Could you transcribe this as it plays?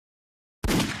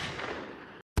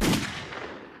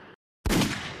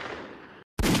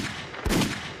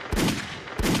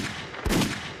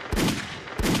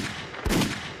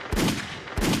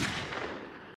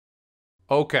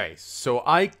Okay, so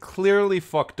I clearly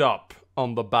fucked up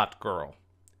on the Batgirl.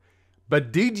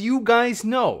 But did you guys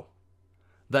know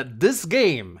that this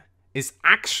game is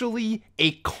actually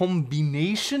a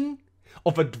combination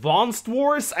of Advanced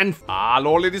Wars and...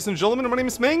 Hello ladies and gentlemen, my name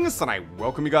is Mings, and I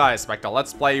welcome you guys back to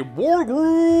Let's Play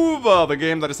Wargroove, the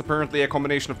game that is apparently a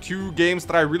combination of two games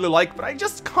that I really like, but I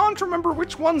just can't remember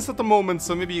which ones at the moment,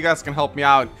 so maybe you guys can help me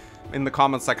out in the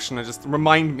comment section and just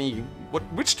remind me,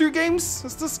 which two games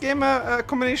is this game a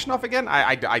combination of again?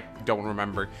 I don't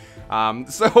remember.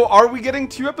 So are we getting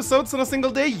 2 episodes in a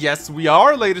single day? Yes, we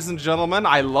are, ladies and gentlemen.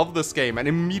 I love this game, and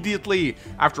immediately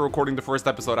after recording the first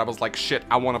episode, I was like, shit,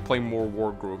 I want to play more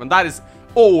Wargroove, and that is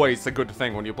always a good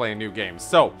thing when you play a new game.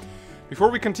 So, before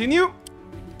we continue,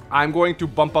 I'm going to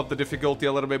bump up the difficulty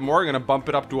a little bit more. I'm going to bump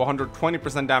it up to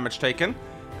 120% damage taken,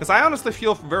 because I honestly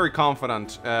feel very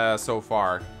confident so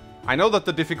far. I know that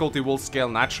the difficulty will scale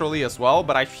naturally as well,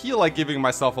 but I feel like giving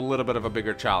myself a little bit of a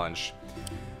bigger challenge.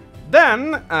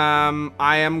 Then,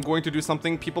 I am going to do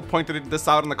something. People pointed this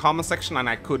out in the comment section, and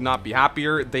I could not be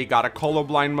happier. They got a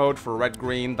colorblind mode for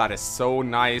red-green. That is so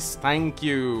nice. Thank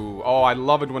you. Oh, I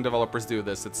love it when developers do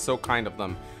this. It's so kind of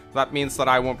them. That means that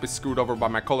I won't be screwed over by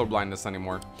my colorblindness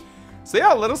anymore. So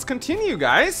yeah, let us continue,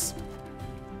 guys.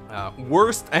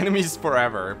 Worst enemies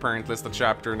forever, apparently is the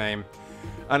chapter name.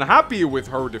 Unhappy with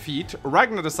her defeat,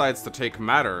 Ragna decides to take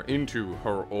matter into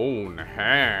her own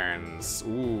hands.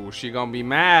 Ooh, she gonna be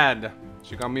mad.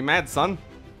 She gonna be mad, son.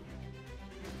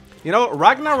 You know,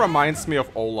 Ragna reminds me of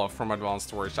Olaf from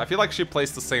Advanced Wars. I feel like she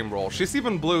plays the same role. She's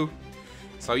even blue.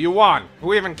 So you won.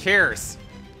 Who even cares?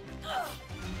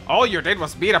 All you did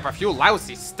was beat up a few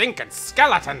lousy, stinking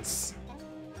skeletons.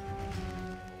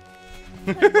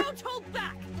 Don't hold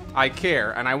back. I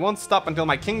care, and I won't stop until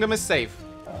my kingdom is safe.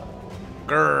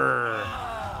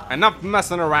 Grrr. Enough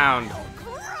messing around. I'll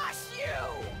crush you.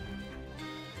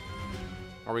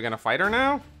 Are we gonna fight her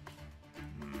now?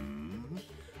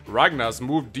 Ragna's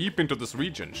moved deep into this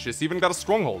region. She's even got a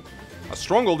stronghold. A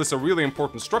stronghold is a really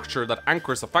important structure that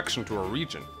anchors affection to a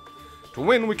region. To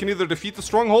win, we can either defeat the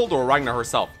stronghold or Ragna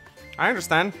herself. I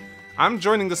understand. I'm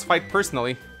joining this fight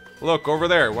personally. Look, over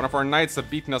there, one of our knights have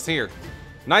beaten us here.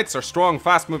 Knights are strong,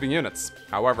 fast-moving units.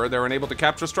 However, they're unable to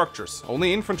capture structures.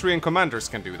 Only infantry and commanders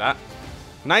can do that.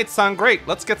 Knights sound great.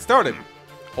 Let's get started.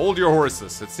 Hold your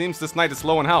horses. It seems this knight is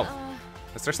low in health.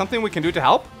 Is there something we can do to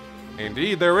help?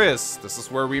 Indeed, there is. This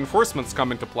is where reinforcements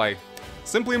come into play.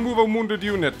 Simply move a wounded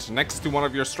unit next to one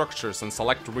of your structures and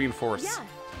select reinforce. Yeah.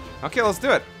 Okay, let's do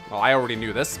it. Well, I already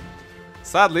knew this.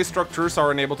 Sadly, structures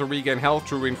are unable to regain health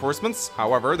through reinforcements.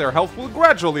 However, their health will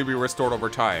gradually be restored over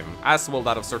time, as will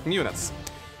that of certain units.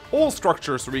 All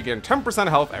structures regain 10%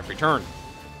 health every turn.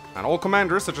 And all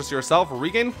commanders, such as yourself,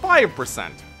 regain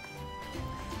 5%.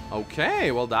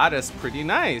 Okay, well that is pretty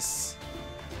nice.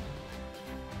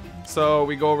 So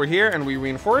we go over here and we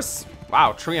reinforce.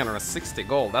 Wow, 360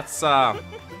 gold. That's,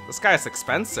 this guy is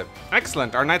expensive.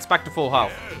 Excellent, our knight's back to full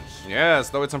health. Yes,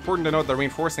 though it's important to note that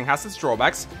reinforcing has its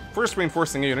drawbacks. First,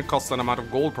 reinforcing a unit costs an amount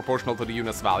of gold proportional to the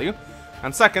unit's value.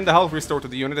 And second, the health restored to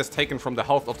the unit is taken from the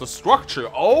health of the structure.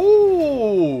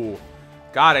 Oh!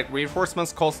 Got it.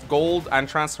 Reinforcements cost gold and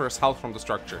transfers health from the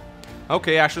structure.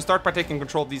 Okay, I should start by taking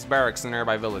control of these barracks in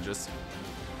nearby villages.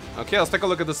 Okay, let's take a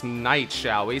look at this knight,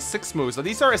 shall we? 6 moves. So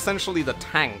these are essentially the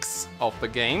tanks of the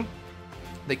game.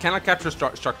 They cannot capture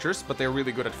structures, but they're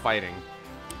really good at fighting.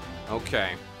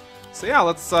 Okay. So yeah,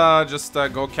 let's just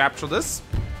go capture this.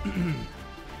 We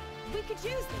could use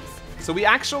this. So we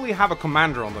actually have a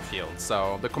commander on the field.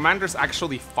 So the commanders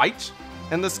actually fight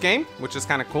in this game, which is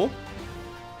kind of cool.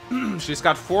 She's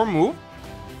got 4 move.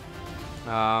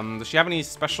 Does she have any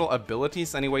special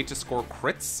abilities, any way to score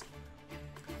crits?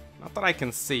 Not that I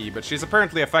can see, but she's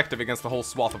apparently effective against the whole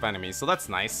swath of enemies, so that's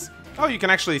nice. Oh, you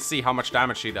can actually see how much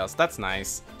damage she does. That's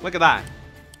nice. Look at that.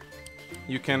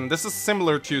 You can... This is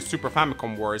similar to Super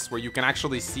Famicom Wars, where you can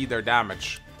actually see their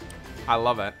damage. I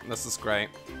love it. This is great.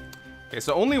 Okay,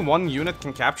 so only 1 unit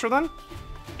can capture then?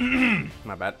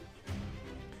 My bad.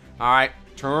 Alright,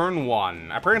 turn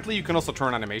 1. Apparently you can also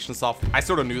turn animations off. I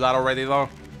sort of knew that already though.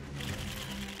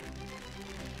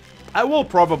 I will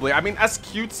probably, I mean, as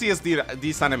cutesy as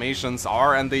these animations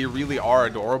are, and they really are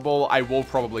adorable, I will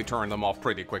probably turn them off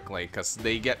pretty quickly, because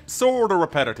they get sort of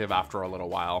repetitive after a little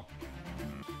while.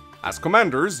 As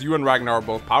commanders, you and Ragnar are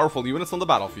both powerful units on the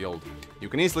battlefield. You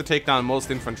can easily take down most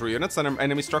infantry units and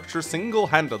enemy structures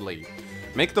single-handedly.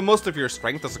 Make the most of your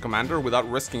strength as a commander without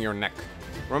risking your neck.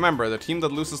 Remember, the team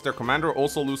that loses their commander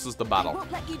also loses the battle. I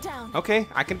won't let you down. Okay,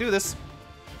 I can do this.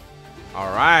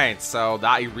 Alright, so that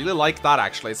I really like that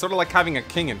actually. It's sort of like having a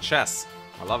king in chess.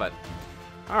 I love it.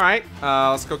 Alright,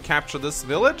 let's go capture this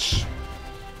village.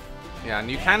 Yeah,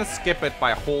 and you can skip it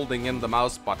by holding in the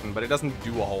mouse button, but it doesn't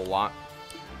do a whole lot.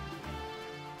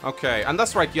 Okay, and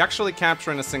that's right, you actually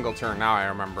capture in a single turn, now I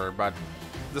remember, but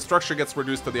the structure gets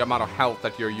reduced to the amount of health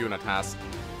that your unit has.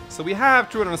 So we have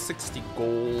 260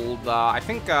 gold. I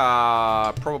think,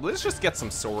 probably, let's just get some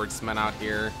swordsmen out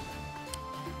here.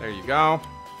 There you go.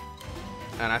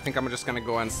 And I think I'm just gonna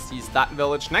go and seize that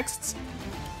village next.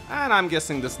 And I'm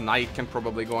guessing this knight can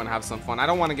probably go and have some fun. I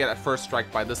don't want to get a first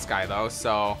strike by this guy, though,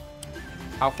 so...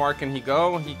 How far can he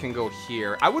go? He can go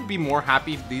here. I would be more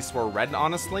happy if these were red,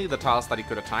 honestly. The tiles that he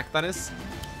could attack, that is.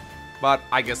 But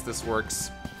I guess this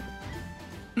works.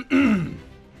 Turn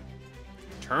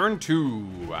 2.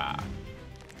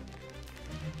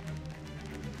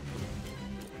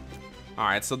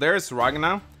 Alright, so there's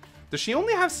Ragna. Does she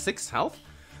only have 6 health?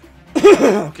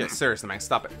 Okay, seriously, man,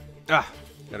 stop it.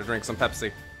 Gotta drink some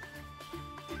Pepsi.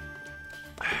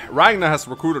 Ragna has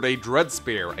recruited a Dread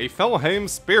Spear, a Felheim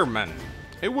Spearman.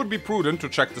 It would be prudent to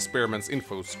check the Spearman's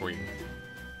info screen.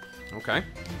 Okay.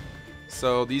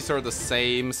 So these are the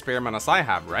same Spearmen as I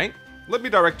have, right? Let me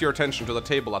direct your attention to the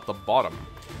table at the bottom.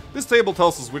 This table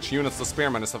tells us which units the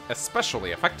Spearman is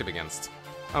especially effective against.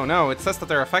 Oh no, it says that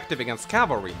they're effective against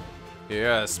cavalry.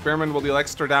 Yeah, Spearmen will deal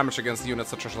extra damage against units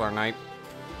such as our knight.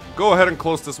 Go ahead and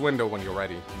close this window when you're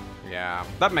ready. Yeah,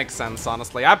 that makes sense,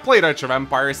 honestly. I've played Age of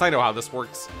Empires, I know how this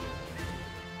works.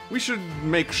 We should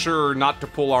make sure not to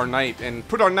pull our knight and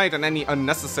put our knight in any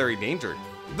unnecessary danger.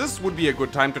 This would be a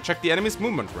good time to check the enemy's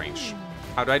movement range.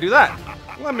 How do I do that?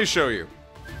 Let me show you.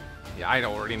 Yeah, I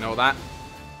already know that.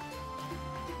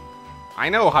 I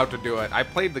know how to do it. I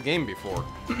played the game before.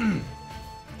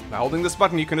 By holding this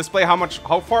button, you can display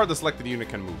how far the selected unit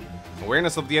can move.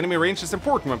 Awareness of the enemy range is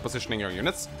important when positioning your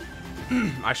units.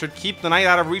 I should keep the knight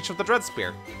out of reach of the Dread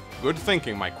Spear. Good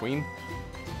thinking, my queen.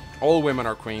 All women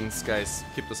are queens, guys.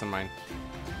 Keep this in mind.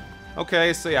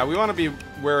 Okay, so yeah, we want to be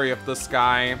wary of this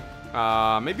guy.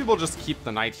 Maybe we'll just keep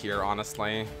the knight here,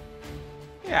 honestly.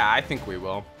 Yeah, I think we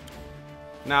will.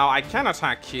 Now, I can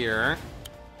attack here,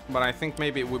 but I think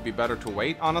maybe it would be better to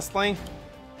wait, honestly.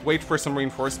 Wait for some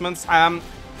reinforcements.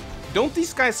 Don't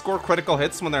these guys score critical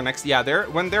hits when they're next? Yeah,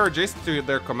 when they're adjacent to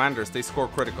their commanders, they score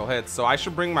critical hits, so I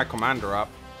should bring my commander up.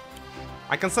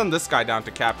 I can send this guy down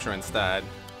to capture instead.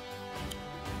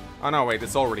 Oh no, wait,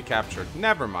 it's already captured.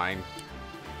 Never mind.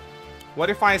 What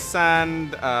if I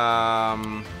send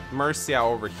Mercia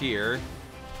over here?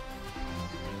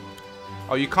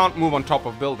 Oh, you can't move on top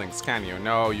of buildings, can you?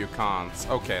 No, you can't.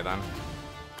 Okay, then.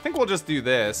 I think we'll just do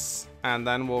this, and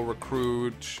then we'll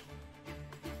recruit...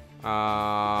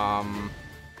 we'll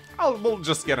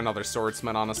just get another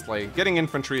swordsman, honestly. Getting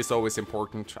infantry is always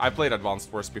important. I played Advanced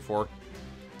Force before.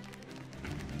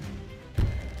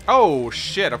 Oh,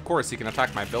 shit, of course he can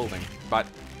attack my building. But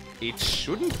it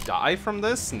shouldn't die from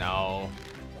this? No.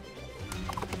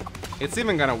 It's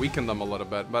even gonna weaken them a little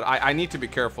bit, but I need to be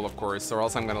careful, of course, or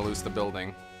else I'm gonna lose the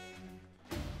building.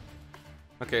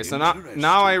 Okay, so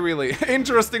now I really...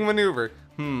 Interesting maneuver.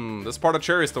 This part of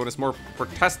Cherrystone is more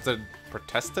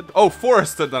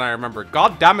forested than I remember.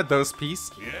 God damn it, those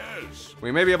peas. Yes.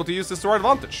 We may be able to use this to our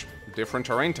advantage. Different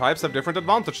terrain types have different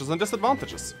advantages and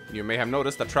disadvantages. You may have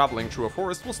noticed that traveling through a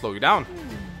forest will slow you down.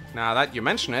 Now that you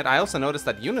mention it, I also noticed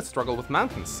that units struggle with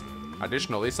mountains.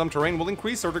 Additionally, some terrain will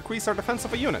increase or decrease our defense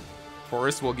of a unit.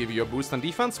 Forests will give you a boost on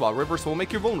defense, while rivers will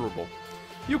make you vulnerable.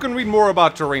 You can read more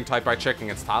about terrain type by checking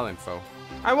its tile info.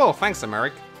 I will, thanks,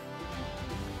 Americ.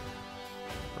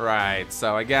 Right,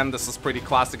 so again, this is pretty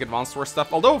classic Advanced Wars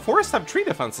stuff. Although forests have 3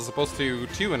 defense as opposed to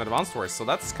 2 in Advanced Wars, so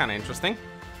that's kind of interesting.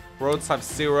 Roads have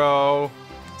 0,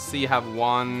 sea have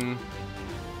 1.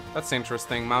 That's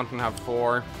interesting. Mountain have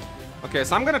 4. Okay,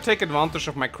 so I'm gonna take advantage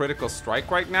of my critical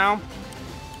strike right now.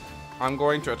 I'm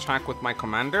going to attack with my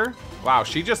commander. Wow,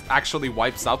 she just actually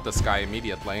wipes out this guy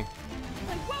immediately.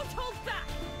 I won't hold back.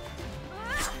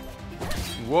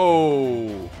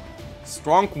 Whoa.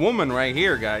 Strong woman right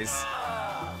here, guys.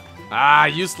 Ah,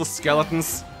 useless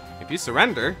skeletons. If you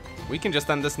surrender, we can just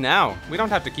end this now. We don't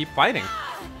have to keep fighting.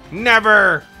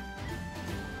 Never!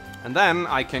 And then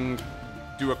I can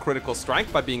do a critical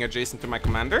strike by being adjacent to my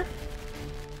commander.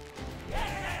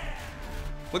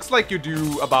 Looks like you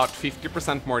do about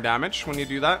 50% more damage when you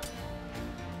do that.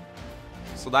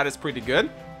 So that is pretty good.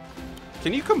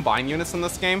 Can you combine units in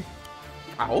this game?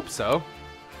 I hope so.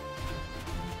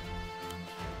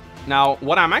 Now,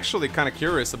 what I'm actually kind of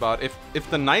curious about, if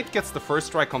the knight gets the first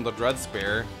strike on the Dread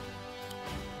Spear,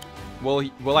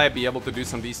 will I be able to do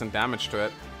some decent damage to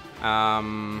it?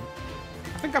 I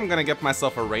think I'm gonna get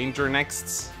myself a ranger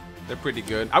next. They're pretty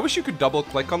good. I wish you could double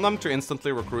click on them to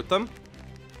instantly recruit them.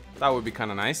 That would be kind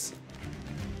of nice.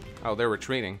 Oh, they're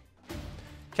retreating.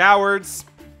 Cowards!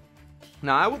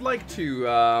 Now I would like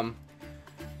to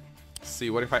see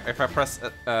what if I press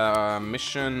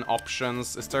mission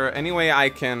options. Is there any way I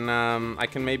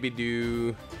can maybe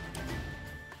do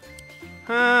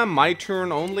my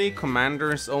turn only,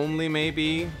 commanders only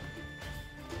maybe?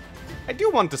 I do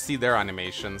want to see their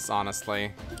animations,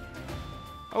 honestly.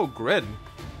 Oh, grid.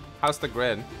 How's the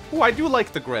grid? Oh, I do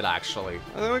like the grid, actually.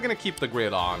 We're gonna keep the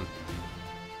grid on.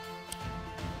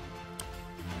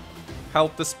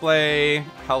 Health display,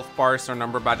 health bars or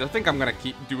number badges. I think I'm gonna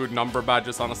keep doing number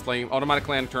badges, honestly.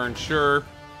 Automatically end turn, sure.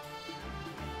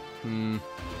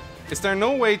 Is there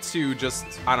no way to just,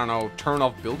 I don't know, turn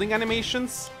off building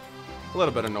animations? A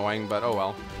little bit annoying, but oh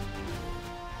well.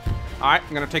 Alright,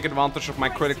 I'm gonna take advantage of my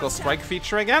critical strike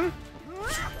feature again.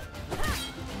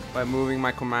 By moving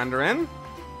my commander in.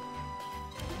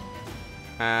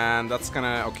 And that's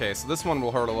gonna... Okay, so this one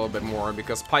will hurt a little bit more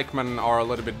because pikemen are a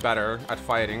little bit better at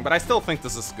fighting. But I still think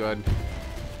this is good.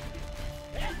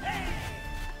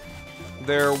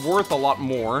 They're worth a lot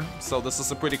more, so this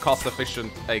is a pretty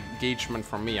cost-efficient engagement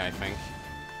for me, I think.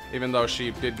 Even though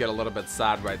she did get a little bit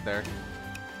sad right there.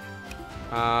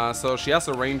 So she has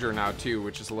a ranger now too,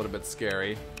 which is a little bit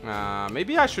scary.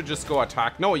 Maybe I should just go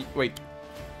attack... No, wait.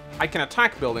 I can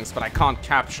attack buildings, but I can't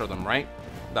capture them, right?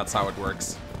 That's how it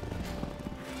works.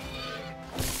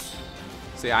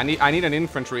 See, I need an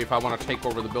infantry if I want to take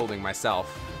over the building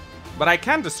myself. But I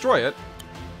can destroy it.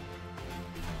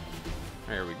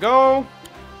 There we go.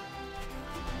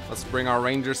 Let's bring our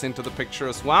rangers into the picture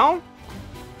as well.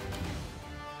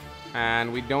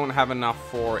 And we don't have enough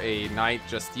for a knight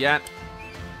just yet.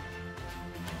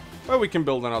 But we can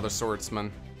build another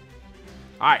swordsman.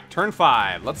 Alright, turn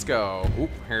 5. Let's go. Oop,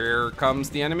 here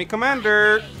comes the enemy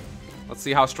commander. Let's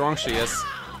see how strong she is.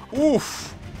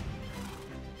 Oof.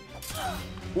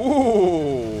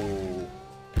 Ooh.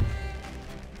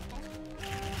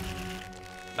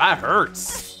 That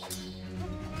hurts.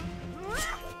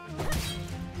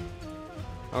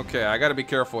 Okay, I gotta be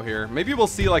careful here. Maybe we'll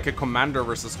see like a commander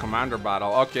versus commander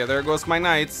battle. Okay, there goes my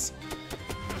knights.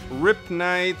 Rip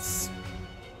knights.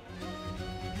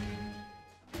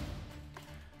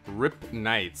 Rip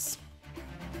knights.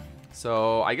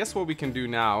 So I guess what we can do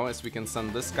now is we can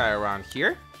send this guy around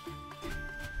here.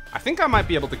 I think I might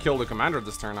be able to kill the commander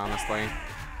this turn, honestly.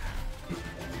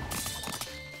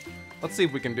 Let's see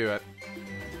if we can do it.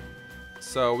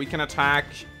 So we can attack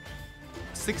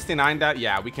 69 that.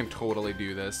 Yeah, we can totally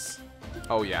do this.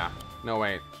 Oh yeah. No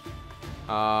wait.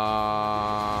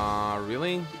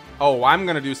 Really? Oh, I'm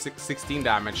gonna do 16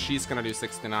 damage. She's gonna do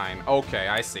 69. Okay,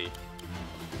 I see.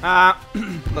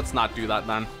 Let's not do that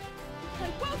then. I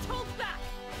won't hold back.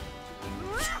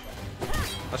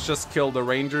 Let's just kill the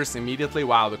rangers immediately.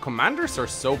 Wow, the commanders are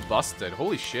so busted.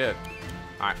 Holy shit.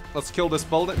 Alright, let's kill this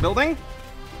building.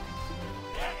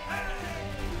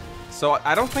 So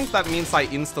I don't think that means I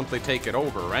instantly take it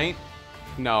over, right?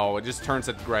 No, it just turns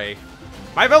it gray.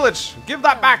 My village! Give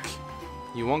that back!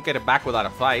 You won't get it back without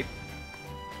a fight.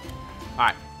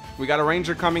 Alright, we got a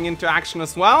ranger coming into action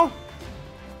as well.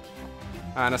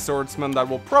 And a swordsman that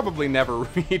will probably never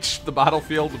reach the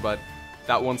battlefield, but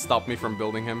that won't stop me from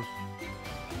building him.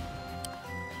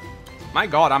 My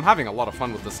god, I'm having a lot of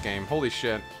fun with this game. Holy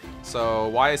shit. So,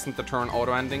 why isn't the turn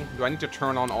auto-ending? Do I need to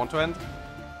turn on auto-end?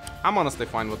 I'm honestly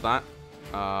fine with that.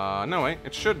 No wait,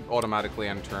 it should automatically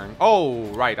end turn. Oh,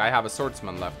 right, I have a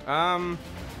swordsman left. I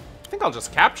think I'll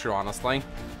just capture, honestly.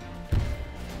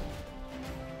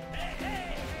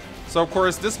 So, of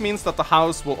course, this means that the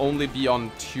house will only be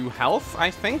on 2 health, I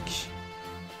think.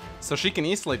 So she can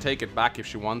easily take it back if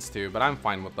she wants to, but I'm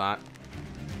fine with that.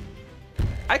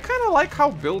 I kind of like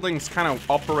how buildings kind of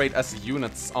operate as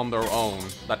units on their own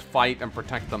that fight and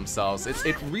protect themselves.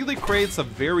 It really creates a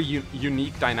very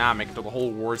unique dynamic to the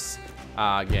whole Wars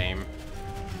game.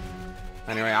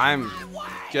 Anyway, I'm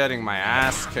getting my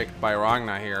ass kicked by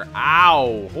Ragnar here.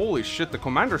 Ow! Holy shit, the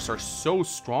commanders are so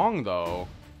strong though.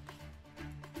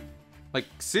 Like,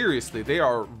 seriously, they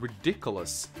are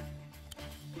ridiculous.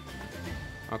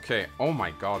 Okay, oh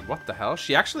my god, what the hell?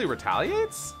 She actually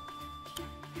retaliates?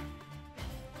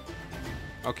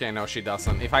 Okay, no, she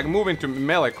doesn't. If I move into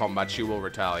melee combat, she will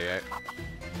retaliate.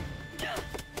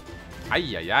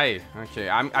 Ay. Okay,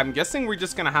 I'm guessing we're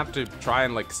just gonna have to try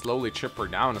and, like, slowly chip her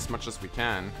down as much as we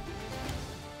can.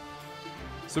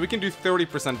 So we can do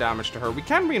 30% damage to her. We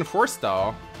can reinforce,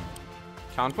 though.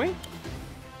 Can't we?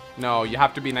 No, you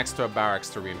have to be next to a barracks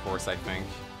to reinforce, I think.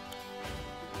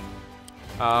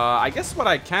 I guess what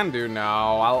I can do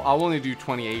now, I'll only do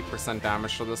 28%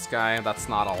 damage to this guy. That's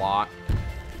not a lot.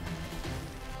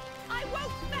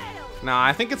 Now,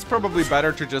 I think it's probably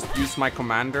better to just use my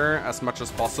commander as much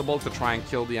as possible to try and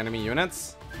kill the enemy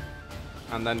units.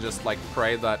 And then just, like,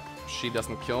 pray that she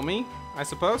doesn't kill me, I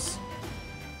suppose.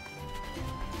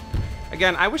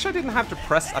 Again, I wish I didn't have to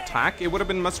press attack. It would have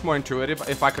been much more intuitive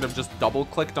if I could have just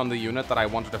double-clicked on the unit that I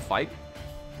wanted to fight.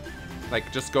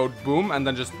 Like, just go boom and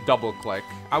then just double-click.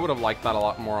 I would have liked that a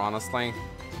lot more, honestly.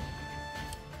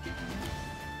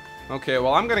 Okay,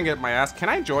 well, I'm gonna get my ass... Can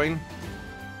I join?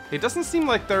 It doesn't seem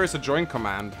like there is a join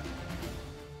command.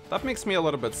 That makes me a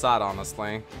little bit sad,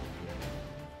 honestly.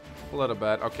 A little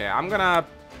bit. Okay, I'm gonna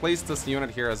place this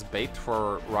unit here as bait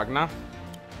for Ragna.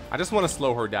 I just want to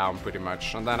slow her down, pretty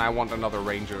much. And then I want another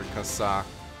ranger, because...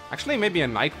 actually, maybe a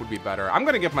knight would be better. I'm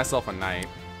gonna give myself a knight.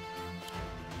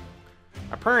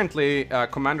 Apparently,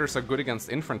 commanders are good against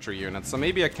infantry units, so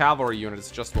maybe a cavalry unit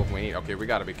is just what we need. Okay, we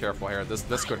gotta be careful here.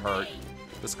 This could hurt.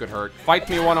 This could hurt. Fight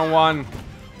me one-on-one.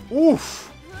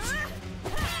 Oof.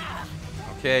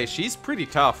 Okay, she's pretty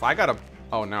tough. I gotta...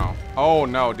 Oh, no. Oh,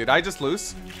 no. Did I just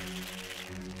lose?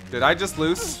 Did I just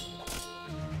lose?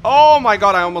 Oh, my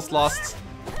God. I almost lost.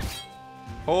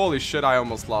 Holy shit, I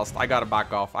almost lost. I gotta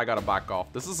back off. I gotta back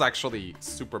off. This is actually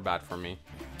super bad for me.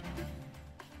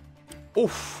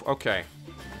 Oof. Okay.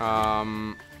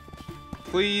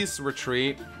 Please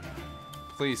retreat.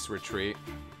 Please retreat.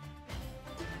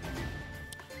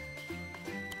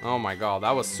 Oh my god,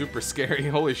 that was super scary.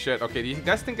 Holy shit. Okay, do you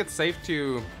guys think it's safe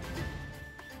to...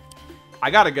 I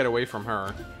gotta get away from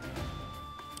her.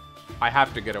 I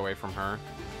have to get away from her.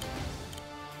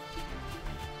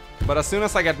 But as soon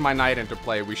as I get my knight into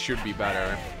play, we should be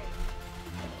better.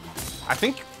 I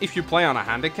think if you play on a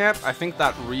handicap, I think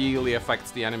that really affects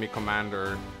the enemy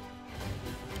commander.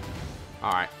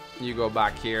 Alright, you go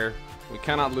back here. We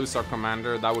cannot lose our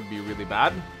commander. That would be really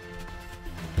bad.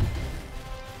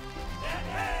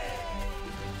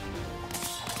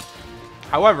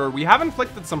 However, we have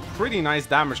inflicted some pretty nice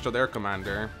damage to their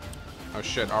commander. Oh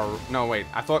shit, no wait,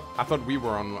 I thought we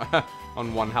were on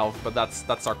on 1 health, but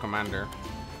that's our commander.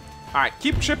 Alright,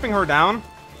 keep chipping her down.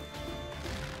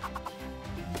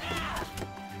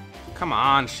 Come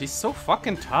on, she's so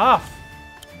fucking tough.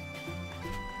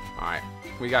 Alright,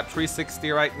 we got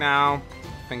 360 right now.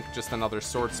 I think just another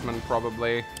swordsman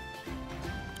probably.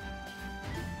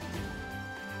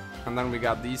 And then we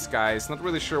got these guys. Not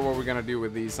really sure what we're gonna do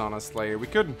with these, honestly. We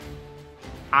could...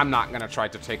 I'm not gonna try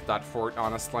to take that fort,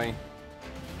 honestly.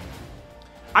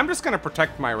 I'm just gonna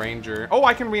protect my ranger. Oh,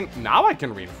 I can now I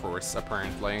can reinforce,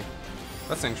 apparently.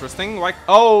 That's interesting. Like,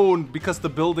 oh, because the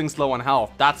building's low on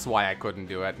health. That's why I couldn't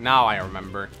do it. Now I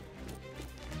remember.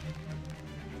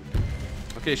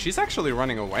 Okay, she's actually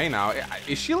running away now.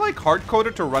 Is she, like,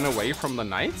 hard-coded to run away from the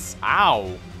knights?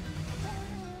 Ow.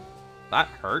 That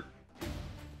hurt.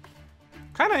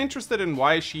 Kind of interested in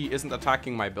why she isn't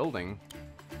attacking my building.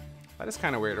 That is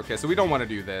kind of weird. Okay, so we don't want to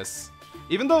do this.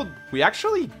 Even though we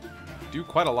actually do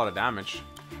quite a lot of damage.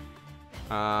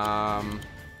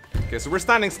 Okay, so we're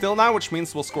standing still now, which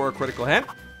means we'll score a critical hit.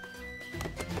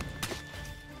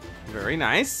 Very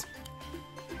nice.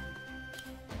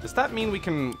 Does that mean we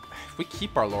can... If we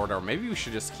keep our lord, or maybe we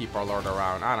should just keep our lord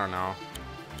around. I don't know.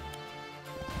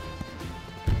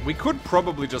 We could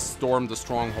probably just storm the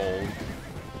stronghold.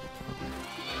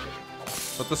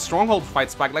 But the stronghold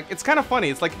fights back. Like, it's kind of funny.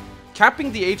 It's like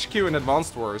capping the HQ in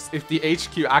Advanced Wars if the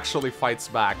HQ actually fights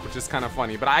back, which is kind of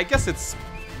funny. But I guess it's...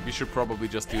 We should probably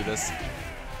just do this.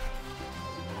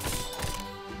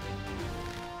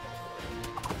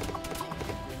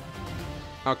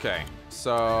 Okay,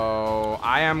 so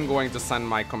I am going to send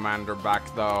my commander back,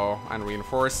 though, and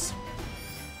reinforce.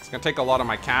 It's gonna take a lot of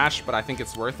my cash, but I think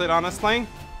it's worth it, honestly.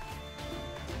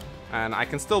 And I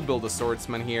can still build a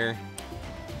swordsman here.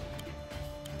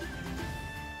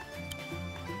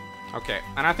 Okay,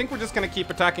 and I think we're just gonna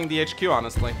keep attacking the HQ,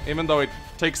 honestly, even though it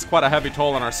takes quite a heavy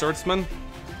toll on our swordsman.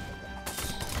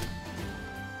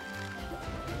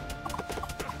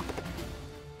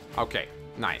 Okay,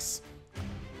 nice.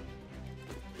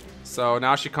 So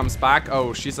now she comes back.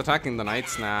 Oh, she's attacking the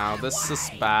knights now. This is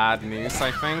bad news,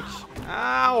 I think.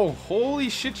 Ow! Holy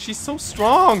shit, she's so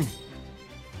strong!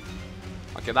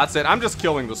 Okay, that's it. I'm just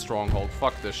killing the stronghold.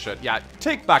 Fuck this shit. Yeah,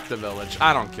 take back the village.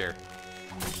 I don't care.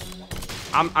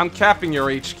 I'm capping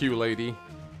your HQ, lady.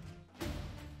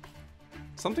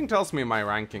 Something tells me my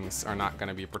rankings are not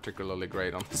gonna be particularly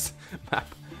great on this map.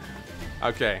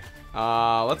 Okay,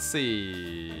 let's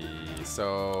see.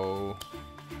 So...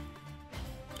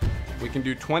 we can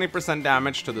do 20%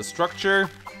 damage to the structure.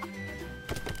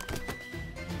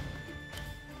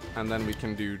 And then we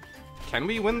can do... Can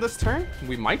we win this turn?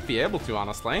 We might be able to,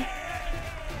 honestly.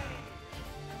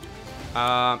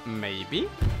 Maybe?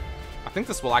 I think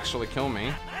this will actually kill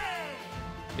me.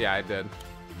 Yeah, it did.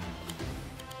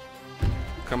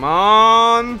 Come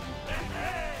on!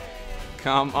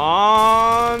 Come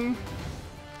on!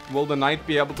 Will the knight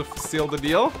be able to seal the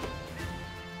deal?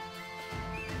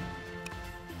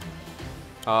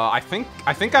 I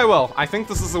think I will. I think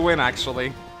this is a win,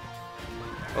 actually.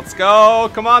 Let's go!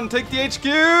 Come on, take the HQ!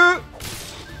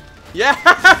 Yes!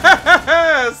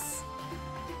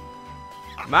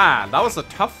 Man, that was a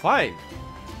tough fight.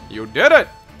 You did it!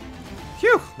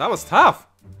 Phew, that was tough.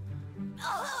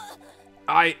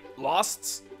 I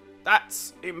lost.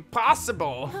 That's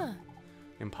impossible. Huh.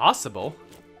 Impossible?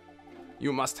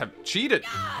 You must have cheated.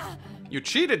 You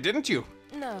cheated, didn't you?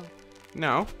 No.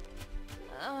 No.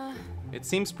 It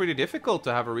seems pretty difficult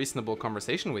to have a reasonable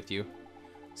conversation with you.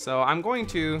 So I'm going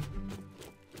to...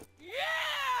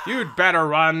 You'd better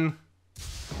run.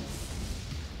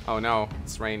 Oh no,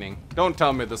 it's raining. Don't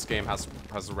tell me this game has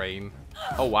rain.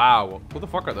 Oh wow, who the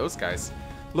fuck are those guys?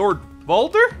 Lord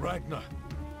Volder? Ragnar.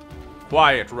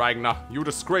 Quiet, Ragnar. You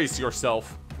disgrace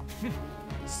yourself.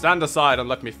 Stand aside and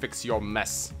let me fix your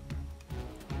mess.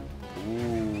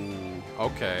 Ooh,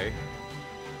 okay.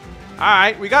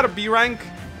 Alright, we got a B rank.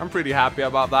 I'm pretty happy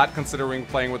about that, considering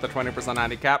playing with a 20%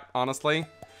 handicap, honestly.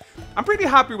 I'm pretty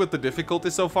happy with the difficulty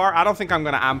so far. I don't think I'm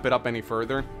gonna amp it up any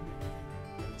further.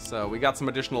 So, we got some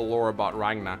additional lore about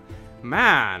Ragnar.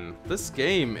 Man, this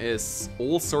game is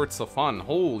all sorts of fun.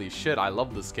 Holy shit, I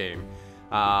love this game.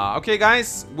 Okay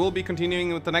guys, we'll be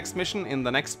continuing with the next mission in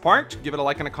the next part. Give it a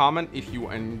like and a comment if you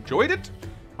enjoyed it.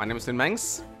 My name is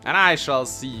Mengs, and I shall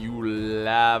see you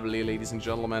lovely ladies and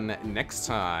gentlemen next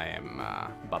time.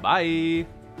 Bye-bye.